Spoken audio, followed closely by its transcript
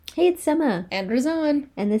Hey, it's Summer. And Razan.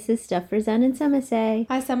 And this is Stuff Razan and Summer say.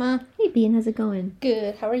 Hi, Summer. Hey, Bean, how's it going?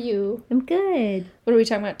 Good. How are you? I'm good. What are we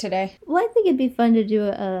talking about today? Well, I think it'd be fun to do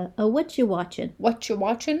a Whatcha Watching. Whatcha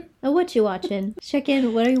Watching? A Whatcha Watching. Check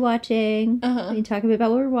in, what are you watching? Uh-huh. We can talk a bit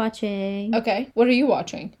about what we're watching. Okay. What are you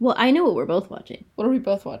watching? Well, I know what we're both watching. What are we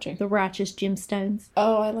both watching? The Righteous Gemstones.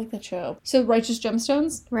 Oh, I like that show. So, Righteous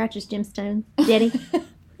Gemstones? Righteous Gemstones. Daddy.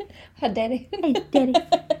 Hi, Daddy. Hey, Daddy.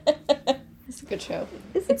 It's a good show.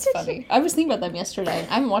 It's funny. I was thinking about them yesterday.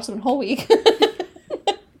 I haven't watched them in a whole week.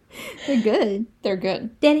 They're good. They're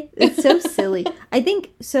good. Daddy. It's so silly. I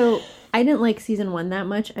think, so, I didn't like season 1 that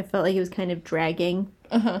much. I felt like it was kind of dragging.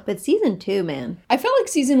 Uh-huh. But season 2, man. I felt like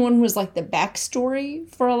season 1 was like the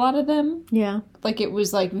backstory for a lot of them. Yeah. Like it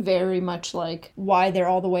was like very much like why they're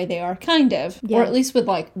all the way they are, kind of. Yeah. Or at least with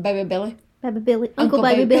like Baby Billy. Baby Billy. Uncle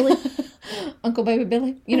Baby Billy. Uncle Baby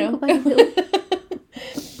Billy, you know. Uncle Baby Billy.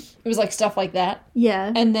 It was like stuff like that.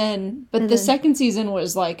 Yeah. And then, the second season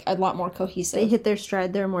was like a lot more cohesive. They hit their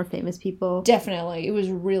stride. They're more famous people. Definitely. It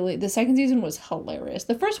was really, the second season was hilarious.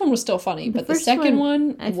 The first one was still funny, but the first second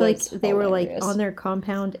one I feel like was they were like hilarious. on their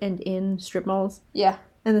compound and in strip malls. Yeah.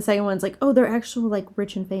 And the second one's like, oh, they're actual like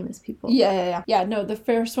rich and famous people. Yeah. Yeah, no, the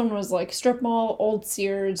first one was like strip mall, old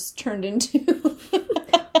Sears turned into...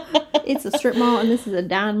 It's a strip mall and this is a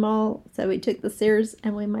dime mall. So we took the Sears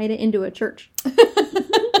and we made it into a church.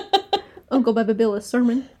 Uncle Baby Billy's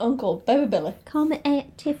sermon. Uncle Baby Billy. Call me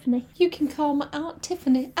Aunt Tiffany. You can call my Aunt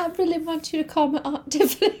Tiffany. I really want you to call my Aunt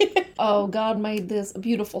Tiffany. Oh, God made this a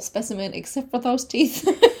beautiful specimen, except for those teeth.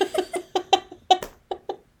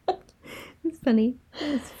 It's funny.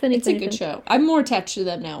 It's funny. It's funny, a good funny. show. I'm more attached to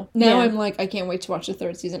them now. Now Yeah. I'm like, I can't wait to watch the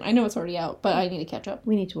third season. I know it's already out, but I need to catch up.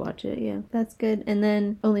 We need to watch it, yeah. That's good. And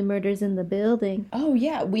then Only Murders in the Building. Oh,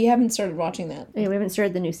 yeah. We haven't started watching that. Yeah, we haven't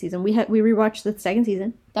started the new season. We rewatched the second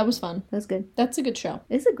season. That was fun. That was good. That's a good show.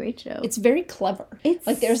 It's a great show. It's very clever. It's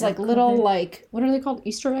like there's so like little clever. like what are they called?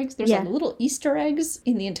 Easter eggs? There's Yeah. like little Easter eggs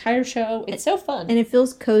in the entire show. It's so fun. And it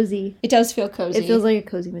feels cozy. It does feel cozy. It feels like a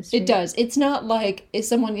cozy mystery. It does. It's not like, is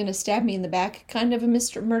someone going to stab me in the back kind of a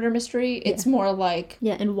murder mystery. It's more like...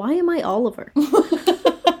 Yeah, and why am I Oliver?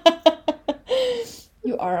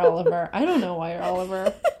 You are Oliver. I don't know why you're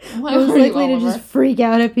Oliver. Why Most are you likely to Oliver? just freak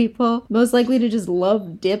out at people. Most likely to just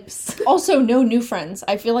love dips. Also, no new friends.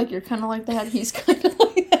 I feel like you're kind of like that. He's kind of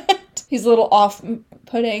like that. He's a little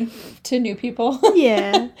off-putting to new people.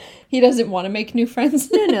 Yeah. He doesn't want to make new friends.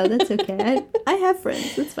 No, that's okay. I have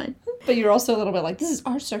friends. That's fine. But you're also a little bit like, this is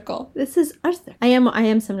our circle. This is Arthur. I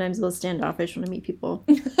am sometimes a little standoffish when I meet people.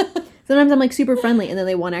 Sometimes I'm like super friendly and then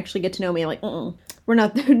they want to actually get to know me. I'm like, we're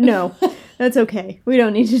not there. No, that's okay. We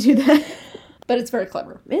don't need to do that. But it's very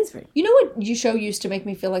clever. It's very... You know what show used to make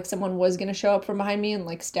me feel like someone was going to show up from behind me and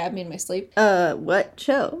like stab me in my sleep? What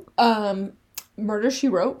show? Murder, She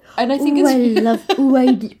Wrote. And I think I it's...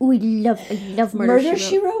 love Murder,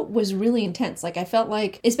 She Wrote was really intense. Like, I felt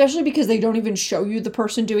like, especially because they don't even show you the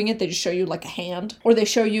person doing it, they just show you, like, a hand. Or they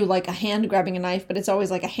show you, like, a hand grabbing a knife, but it's always,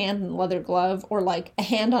 like, a hand in a leather glove. Or, like, a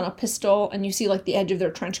hand on a pistol, and you see, like, the edge of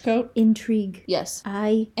their trench coat. Intrigue. Yes.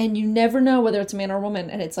 And you never know whether it's a man or a woman,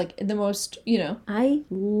 and it's, like, the most, you know. I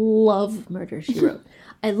love Murder, She Wrote.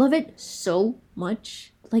 I love it so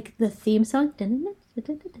much. Like, the theme song. Like,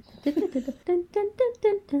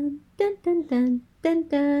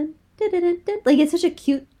 it's such a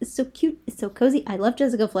cute, it's so cute, it's so cozy. I love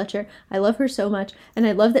Jessica Fletcher. I love her so much. And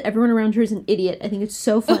I love that everyone around her is an idiot. I think it's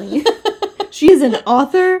so funny. She is an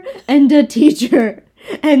author and a teacher.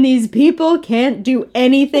 And these people can't do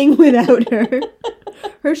anything without her.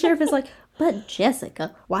 Her sheriff is like, but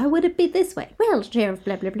Jessica, why would it be this way? Well, Sheriff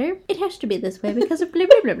blah blah blah, it has to be this way because of blah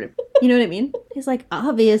blah blah blah. You know what I mean? He's like,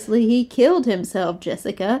 obviously he killed himself,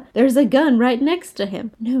 Jessica. There's a gun right next to him.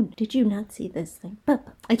 No, did you not see this thing?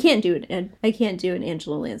 I can't do it, Ed. I can't do an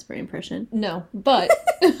Angela Lansbury impression. No, but...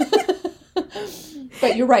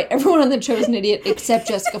 But you're right. Everyone on the show is an idiot except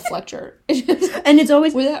Jessica Fletcher. And it's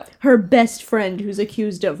always her best friend who's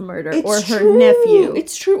accused of murder, or her nephew.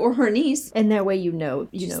 It's true, or her niece. And that way you know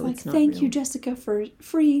it's not thank real. you, Jessica, for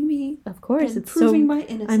freeing me. Of course, and it's proving my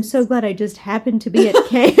innocence. I'm so glad I just happened to be at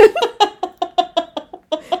camp.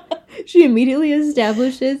 She immediately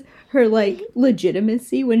establishes her, like,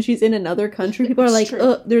 legitimacy when she's in another country. People are like,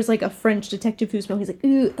 oh, there's, like, a French detective who's smelling. He's like,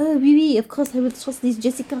 oh, oui, of course I would trust this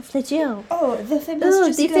Jessica Fletcher. Oh, the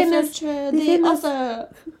famous Jessica Fletcher, the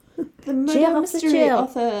author. The murder mystery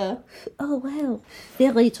author. Oh, wow.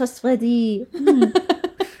 Very trustworthy.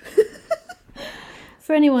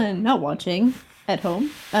 For anyone not watching at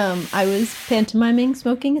home, I was pantomiming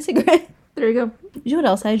smoking a cigarette. There you go. You know what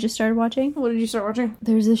else I just started watching? What did you start watching?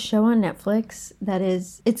 There's a show on Netflix that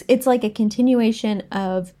is it's like a continuation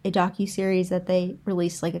of a docuseries that they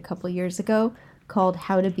released like a couple years ago called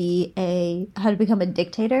How to Become a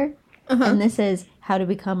Dictator. And this is How to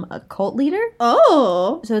Become a Cult Leader.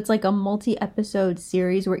 Oh. So it's like a multi-episode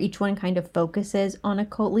series where each one kind of focuses on a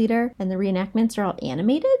cult leader, and the reenactments are all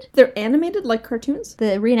animated. They're animated like cartoons?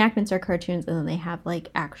 The reenactments are cartoons, and then they have like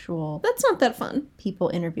actual That's not that fun. people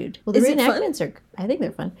interviewed. Well, the Is it reenactments are, I think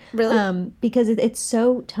they're fun. Really? Because it's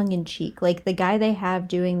so tongue-in-cheek. Like the guy they have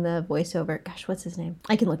doing the voiceover, gosh, what's his name?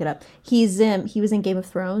 I can look it up. He was in Game of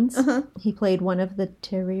Thrones. He played one of the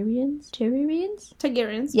Targaryens.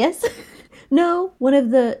 Targaryens. Yes. No, one of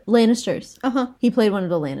the Lannisters. Uh-huh. He played one of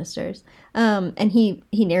the Lannisters. And he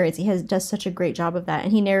narrates. Does such a great job of that.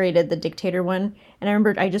 And he narrated the dictator one. And I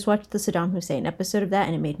remember I just watched the Saddam Hussein episode of that,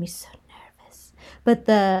 and it made me so nervous. But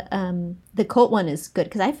the cult one is good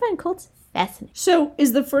because I find cults fascinating. So,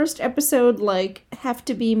 is the first episode like have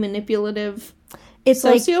to be manipulative It's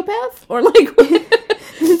like sociopath? Or like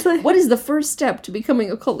it's like what is the first step to becoming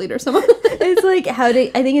a cult leader? Someone it's like I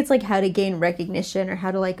think it's like how to gain recognition or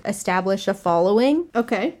how to like establish a following.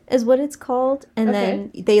 Okay. Is what it's called. And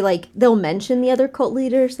then they'll mention the other cult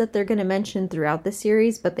leaders that they're going to mention throughout the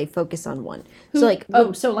series, but they focus on one. So like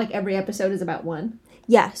so like every episode is about one.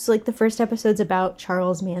 yeah, so like the first episode's about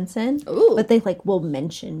Charles Manson. Ooh. But they like will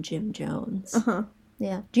mention Jim Jones. Uh-huh.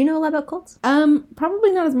 Yeah. Do you know a lot about cults?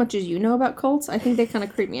 Probably not as much as you know about cults. I think they kind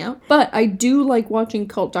of creep me out. But I do like watching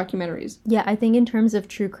cult documentaries. Yeah, I think in terms of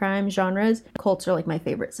true crime genres, cults are like my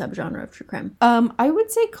favorite subgenre of true crime. I would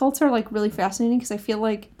say cults are like really fascinating because I feel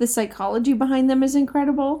like the psychology behind them is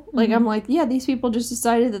incredible. Like I'm like, yeah, these people just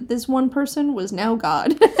decided that this one person was now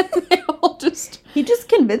God. They all just He just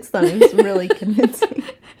convinced them. He was really convincing.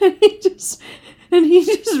 and he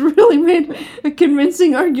just really made a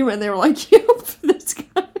convincing argument. They were like, yep, this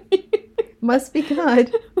guy Must be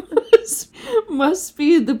God. must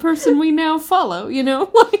be the person we now follow, you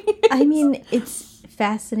know? Like, I mean, it's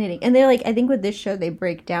fascinating. And they're like, I think with this show, they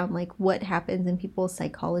break down like what happens in people's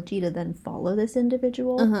psychology to then follow this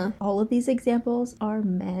individual. All of these examples are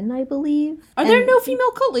men, I believe. Are there no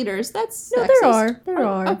female cult leaders? That's No, sexist. there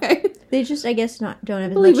are. Okay. They just, I guess, don't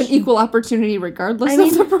have as Believe much. in equal opportunity regardless I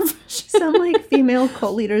mean, of the profession. Some like female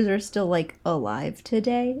cult leaders are still like alive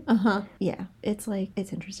today. Uh-huh. Yeah, it's like,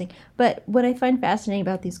 it's interesting. But what I find fascinating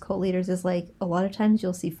about these cult leaders is like a lot of times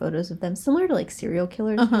you'll see photos of them similar to like serial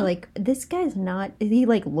killers. You're like, this guy's not, he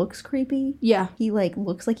like looks creepy. Yeah. He like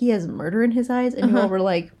looks like he has murder in his eyes, and you all were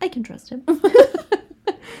like, I can trust him.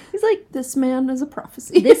 He's like, This man is a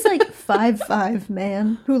prophecy. this like 5'5"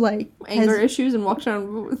 man who like Anger has, issues and walks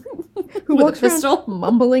around with who a walks pistol. around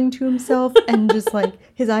mumbling to himself and just like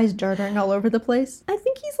his eyes darting all over the place. I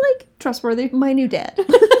think he's like Trustworthy. my new dad.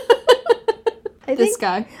 This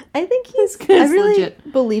guy. I think he's. guy's I really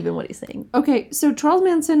legit. believe in what he's saying. Okay, so Charles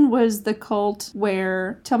Manson was the cult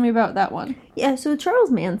where... Tell me about that one. Yeah, so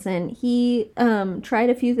Charles Manson, he tried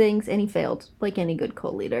a few things and he failed, like any good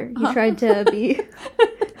cult leader. He tried to be.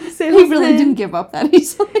 He really didn't give up that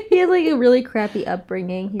easily. He had like a really crappy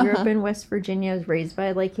upbringing. He grew up in West Virginia, was raised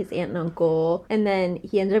by like his aunt and uncle, and then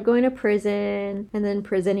he ended up going to prison. And then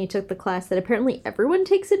prison, he took the class that apparently everyone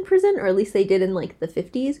takes in prison, or at least they did in like the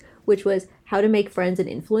 50s, which was how to make friends and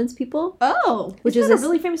influence people. Oh, Which is is that a this-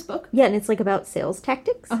 really famous book? Yeah, and it's like about sales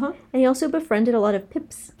tactics. Uh-huh. And he also befriended a lot of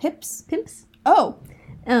pimps. Pimps? Oh,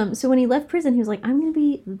 So when he left prison, he was like, I'm going to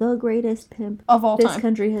be the greatest pimp of all this time.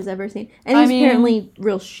 country has ever seen. And he's apparently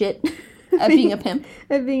real shit. At being a pimp.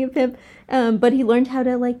 At being a pimp. But he learned how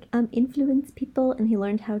to, like, influence people, and he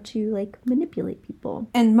learned how to, like, manipulate people.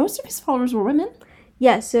 And most of his followers were women?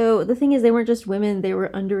 Yeah, so the thing is, they weren't just women, they were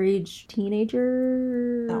underage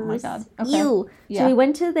teenagers. Oh my god. Okay. Ew. Yeah. So he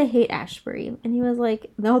went to the Haight-Ashbury, and he was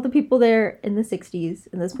like, all the people there in the 60s,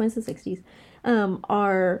 in this point it's the 60s,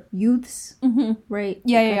 are youths, right?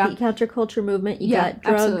 Yeah, You got the counterculture movement, you got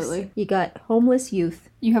drugs, absolutely. you got homeless youth.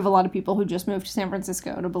 You have a lot of people who just moved to San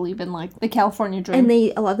Francisco to believe in, like, the California dream. And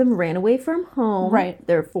a lot of them ran away from home. Right.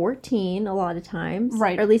 They're 14 a lot of times.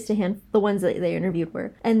 Right. Or at least the ones that they interviewed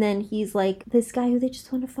were. And then he's like, this guy who they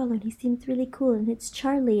just want to follow, and he seems really cool, and it's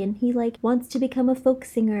Charlie, and he, like, wants to become a folk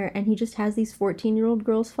singer, and he just has these 14-year-old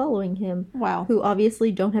girls following him. Wow. Who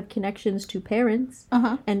obviously don't have connections to parents.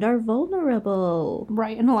 Uh-huh. And are vulnerable.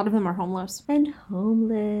 Right, and a lot of them are homeless. And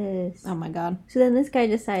homeless. Oh my god. So then this guy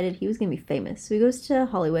decided he was going to be famous. So he goes to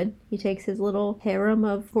Hollywood. He takes his little harem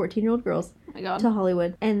of 14-year-old girls Oh my god. to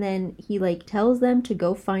Hollywood. And then he, like, tells them to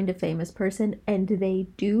go find a famous person. And they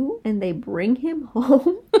do. And they bring him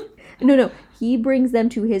home. No. he brings them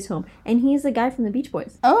to his home, and he's the guy from the Beach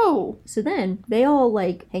Boys. Oh. So then they all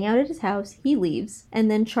like hang out at his house. He leaves, and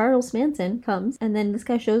then Charles Manson comes, and then this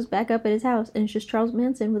guy shows back up at his house, and it's just Charles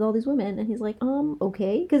Manson with all these women, and he's like,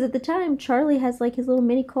 okay, because at the time Charlie has like his little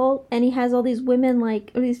mini cult, and he has all these women,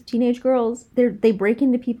 like, or these teenage girls. They break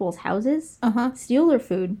into people's houses, steal their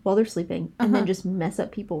food while they're sleeping, and then just mess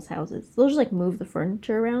up people's houses. They'll just like move the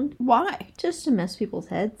furniture around. Why? Just to mess people's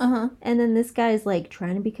heads. And then this guy's like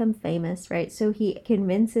trying to become famous, right? So he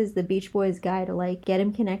convinces the Beach Boys guy to like get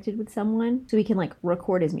him connected with someone so he can like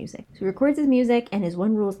record his music. So he records his music, and his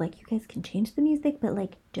one rule is like, you guys can change the music, but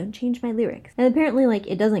like don't change my lyrics. And apparently like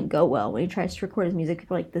it doesn't go well when he tries to record his music.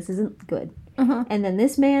 People are like, this isn't good. And then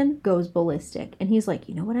this man goes ballistic, and he's like,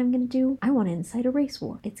 you know what I'm gonna do? I want to incite a race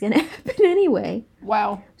war. It's gonna happen anyway.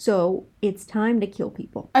 Wow. So it's time to kill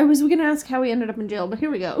people. I was gonna ask how he ended up in jail, but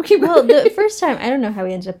here we go. Well, the first time, I don't know how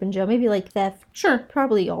he ended up in jail. Maybe like theft. Sure.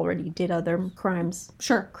 Probably already did other crimes.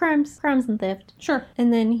 Sure. Crimes and theft. Sure.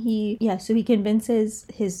 And then so he convinces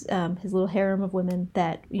his little harem of women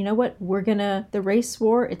that, you know what, the race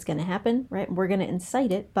war, it's gonna happen, right? We're gonna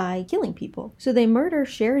incite it by killing people. So they murder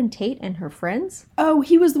Sharon Tate and her friends. Oh,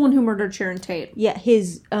 he was the one who murdered Sharon Tate. Yeah,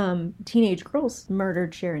 his teenage girls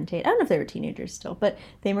murdered Sharon Tate. I don't know if they were teenagers still, but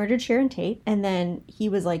they murdered Sharon Tate, and then he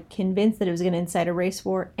was like convinced that it was going to incite a race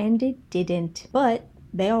war, and it didn't. But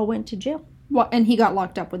they all went to jail. Well, and he got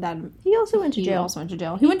locked up with that. He also went to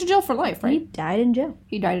jail. He went to jail for life, right? He died in jail.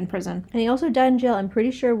 He died in prison. And he also died in jail, I'm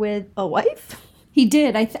pretty sure, with a wife. He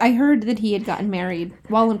did. I heard that he had gotten married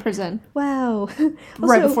while in prison. Wow.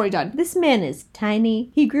 Right before he died. This man is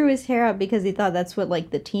tiny. He grew his hair out because he thought that's what like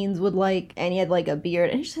the teens would like. And he had like a beard.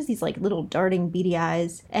 And he just has these like little darting beady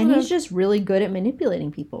eyes. And he's just really good at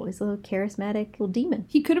manipulating people. He's a little charismatic little demon.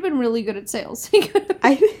 He could have been really good at sales.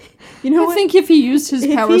 I think if he used his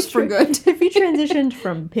powers for good. If he transitioned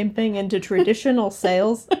from pimping into traditional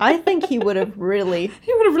sales, I think he would have really...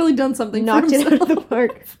 He would have really done something knocked it out of the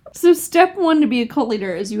park. So step one to be a cult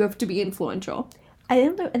leader is you have to be influential. I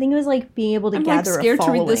think it was like being able to gather a following. I'm scared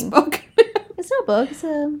to read this book. It's not a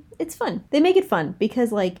book. It's fun. They make it fun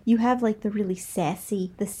because like you have like the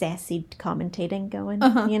sassy commentating going,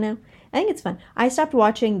 you know? I think it's fun. I stopped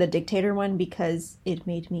watching the Dictator one because it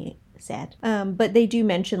made me sad. But they do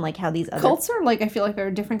mention like how these other... Cults are like, I feel like, are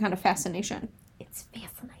a different kind of fascination. It's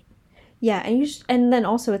fascinating. Yeah, and then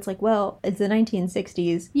also it's like, well, it's the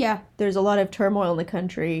 1960s. Yeah. There's a lot of turmoil in the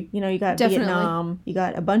country. You know, you got Vietnam. You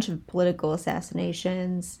got a bunch of political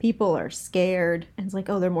assassinations. People are scared. And it's like,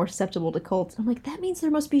 oh, they're more susceptible to cults. I'm like, that means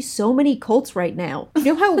there must be so many cults right now.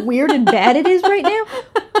 You know how weird and bad it is right now?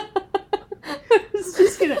 I was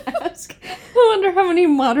just going to ask. I wonder how many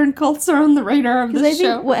modern cults are on the radar of this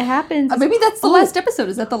show. Think what happens... maybe that's the last episode.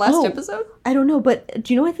 Is that the last episode? I don't know, but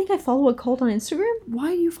do you know I think I follow a cult on Instagram?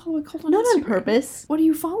 Why do you follow a cult on Instagram? Not on purpose. What are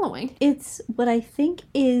you following? It's what I think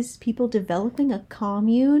is people developing a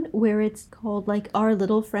commune where it's called like Our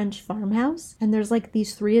Little French Farmhouse. And there's like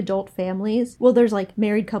these 3 adult families. Well, there's like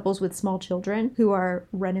married couples with small children who are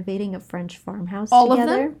renovating a French farmhouse together. All of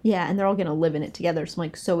them? Yeah, and they're all going to live in it together. So I'm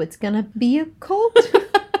like, so it's going to be a cult?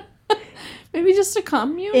 Maybe just a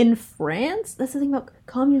commune? In France? That's the thing about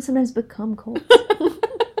communes sometimes become cults.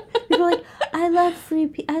 People are like, I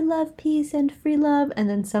love peace and free love. And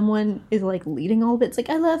then someone is like leading all of it. It's like,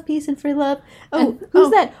 I love peace and free love. Oh, who's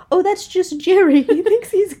that? Oh, that's just Jerry. He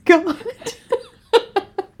thinks he's God.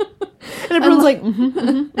 And everyone's like,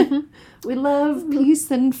 we love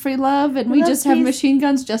peace and free love, and we just have machine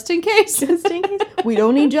guns just in case. Just in case. We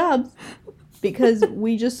don't need jobs. Because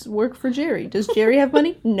we just work for Jerry. Does Jerry have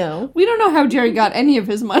money? No. We don't know how Jerry got any of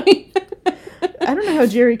his money. I don't know how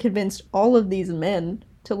Jerry convinced all of these men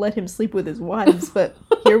to let him sleep with his wives, but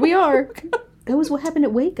here we are. That was what happened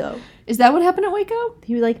at Waco. Is that what happened at Waco?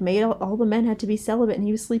 He like made all the men had to be celibate, and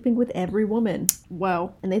he was sleeping with every woman.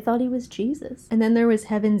 Wow. And they thought he was Jesus. And then there was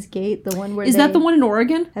Heaven's Gate, the one where Is that the one in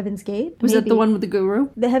Oregon? Heaven's Gate? Was that the one with the guru?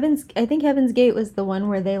 I think Heaven's Gate was the one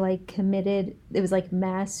where they like committed, it was like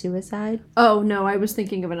mass suicide. Oh, no, I was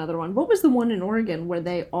thinking of another one. What was the one in Oregon where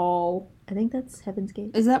they all... I think that's Heaven's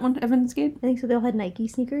Gate. Is that one Heaven's Gate? I think so. They all had Nike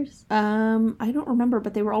sneakers. I don't remember,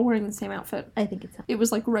 but they were all wearing the same outfit. I think it's that. It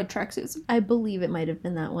was like red tracksuits. I believe it might have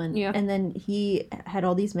been that one. Yeah. And then he had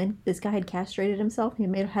all these men. This guy had castrated himself.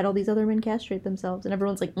 Had all these other men castrate themselves, and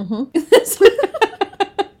everyone's like,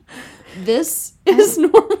 This is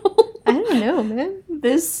normal. I don't know, man.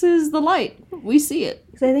 This is the light. We see it.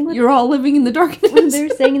 I think you're all living in the darkness. What they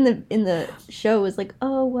were saying in the show was like,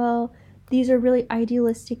 oh well, these are really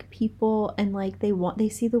idealistic people, and like they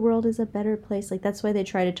see the world as a better place. Like that's why they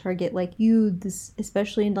try to target like youths,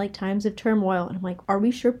 especially in like times of turmoil. And I'm like, are we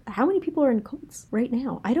sure? How many people are in cults right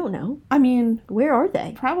now? I don't know. I mean, where are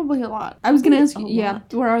they? Probably a lot. I was gonna ask you, yeah,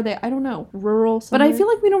 where are they? I don't know. Rural somewhere? But I feel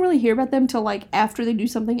like we don't really hear about them till like after they do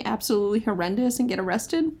something absolutely horrendous and get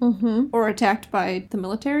arrested or attacked by the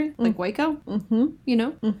military, like Waco. You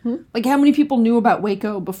know, like how many people knew about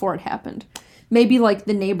Waco before it happened? Maybe like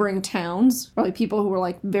the neighboring towns, probably people who were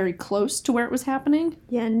like very close to where it was happening.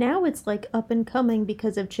 Yeah, now it's like up and coming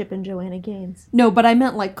because of Chip and Joanna Gaines. No, but I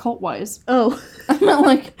meant like cult wise. Oh, I meant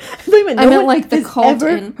like I meant like the cult ever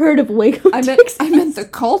in. Heard of Waco? Texas? I meant the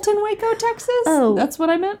cult in Waco, Texas. Oh, that's what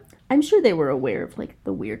I meant. I'm sure they were aware of, like,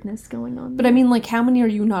 the weirdness going on there. But I mean, like, how many are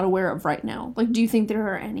you not aware of right now? Like, do you think there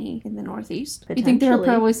are any in the Northeast? You think there are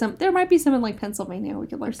probably some... There might be some in, like, Pennsylvania we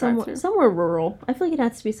could, like, drive through. Somewhere rural. I feel like it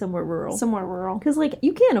has to be somewhere rural. Somewhere rural. Because, like,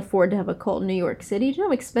 you can't afford to have a cult in New York City. Do you know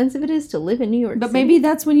how expensive it is to live in New York City? But maybe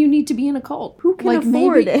that's when you need to be in a cult. Who can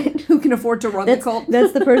afford it? Who can afford to run the cult?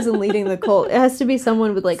 That's the person leading the cult. It has to be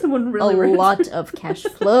someone with, like, someone really a lot of cash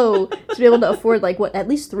flow to be able to afford, like, what, at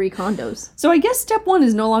least 3 condos. So I guess step 1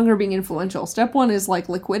 is no longer being influential. Step 1 is like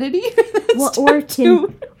liquidity. Well,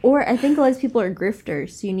 or I think a lot of people are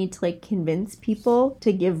grifters, so you need to like convince people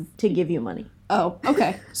to give you money. Oh,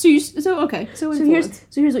 okay. So here's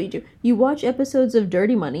what you do. You watch episodes of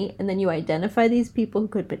Dirty Money, and then you identify these people who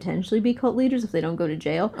could potentially be cult leaders if they don't go to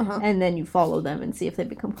jail, and then you follow them and see if they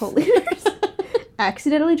become cult leaders.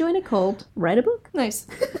 Accidentally join a cult, write a book. Nice.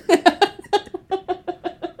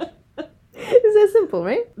 It's that simple,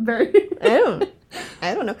 right? Very.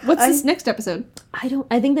 I don't know. What's this next episode?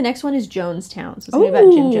 I think the next one is Jonestown. So it's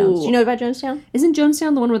about Jim Jones. Do you know about Jonestown? Isn't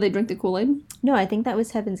Jonestown the one where they drink the Kool-Aid? No, I think that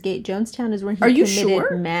was Heaven's Gate. Jonestown is where he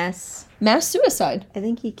committed mass suicide. I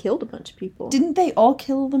think he killed a bunch of people. Didn't they all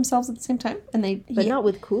kill themselves at the same time? But not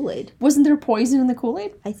with Kool-Aid. Wasn't there poison in the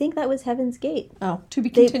Kool-Aid? I think that was Heaven's Gate. Oh, to be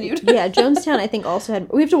continued. Yeah, Jonestown I think also had...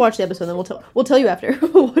 We have to watch the episode, then we'll tell you after.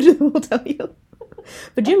 We'll tell you.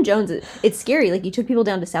 But Jim Jones, it's scary. Like, he took people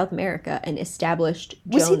down to South America and established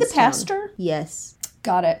Jonestown. Was he the pastor? Yes.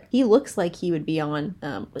 Got it. He looks like he would be on,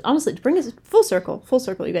 honestly, to bring us full circle,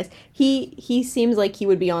 you guys. He seems like he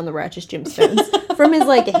would be on the Righteous Gemstones. From his,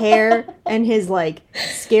 like, hair and his, like,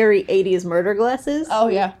 scary 80s murder glasses. Oh,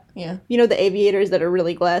 yeah. Yeah. You know the aviators that are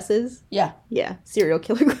really glasses? Yeah. Yeah. Serial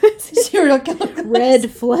killer glasses. Serial killer glasses.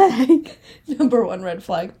 Red flag. Number 1 red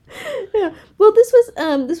flag. Yeah. Well, this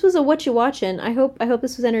was a Whatcha Watching. I hope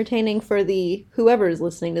this was entertaining for the whoever is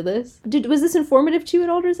listening to this. Was this informative to you at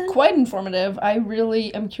all, Drizzen? Quite informative. I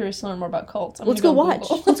really am curious to learn more about cults. Let's go watch.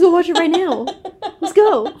 Let's go watch it right now. Let's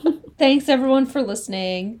go. Thanks everyone for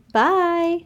listening. Bye.